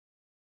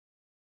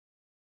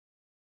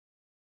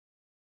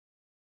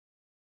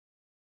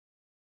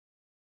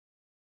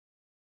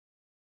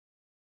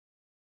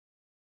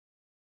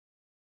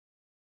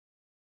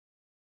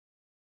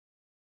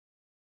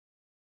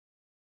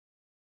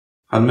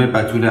خانم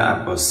بتول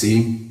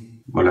عباسی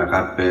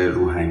ملقب به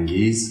روح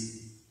انگیز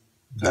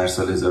در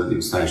سال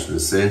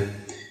 1283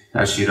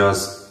 در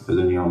شیراز به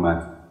دنیا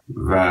آمد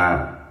و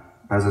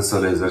پس از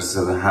سال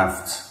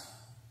 1307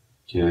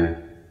 که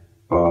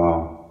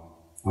با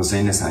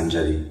حسین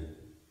سنجری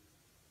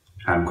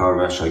همکار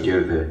و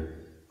شاگرد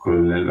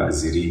کلونل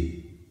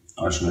وزیری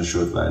آشنا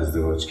شد و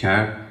ازدواج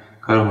کرد،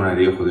 کار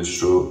هنری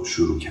خودش رو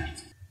شروع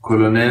کرد.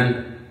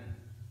 کلونل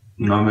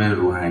نام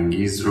روح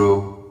انگیز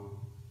رو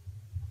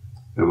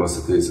به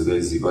واسطه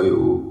صدای زیبای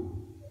او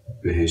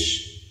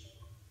بهش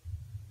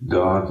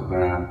داد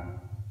و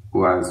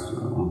او از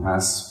اون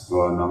پس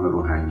با نام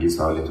روح انگیز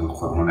فعالیت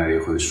هنری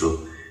خودش رو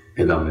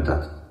ادامه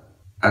داد.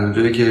 از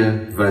اونجایی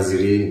که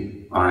وزیری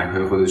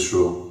آهنگ‌های خودش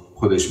رو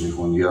خودش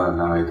میخوند یا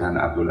نهایتاً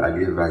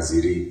عبدالعلی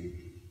وزیری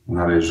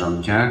اونها رو اجرا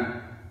میکرد،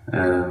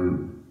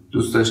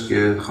 دوست داشت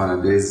که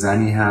خواننده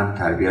زنی هم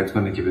تربیت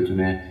کنه که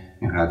بتونه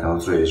این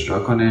قطعات رو اجرا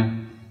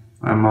کنه،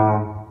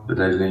 اما به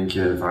دلیل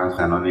اینکه فقط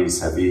خنان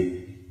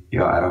عیسوی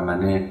یا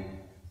ارامنه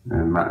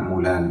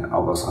معمولاً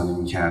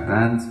آوازخوانی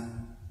میکردند،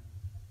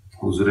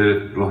 حضور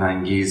روح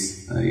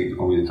انگیز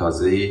یک امید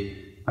تازه‌ای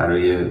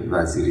برای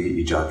وزیری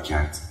ایجاد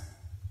کرد.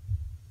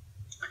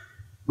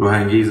 روح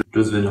انگیز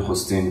جزو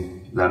نخستین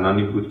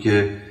زنانی بود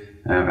که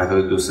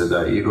قطعات دو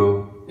صدایی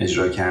رو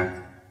اجرا کرد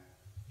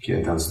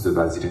که توسط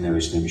وزیری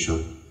نوشته میشد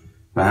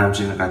و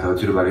همچنین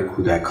قطعاتی رو برای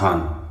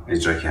کودکان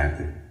اجرا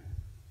کرده.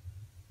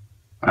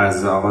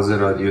 از آغاز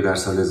رادیو در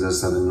سال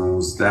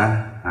 1319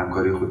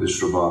 همکاری خودش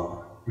رو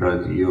با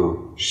رادیو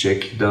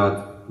شکل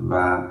داد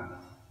و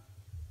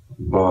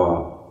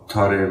با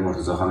تار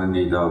مرتضی‌خان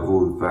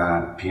نیداوود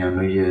و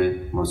پیانوی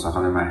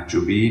مرتضی‌خان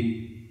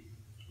محجوبی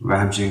و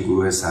همچنین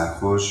گروه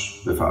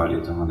سرفصل به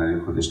فعالیت هنری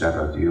خودش در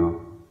رادیو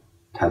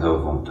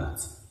تداوم داد.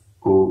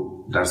 او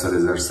در سال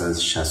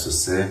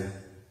 1363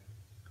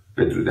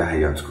 بدرود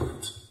حیات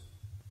گفت.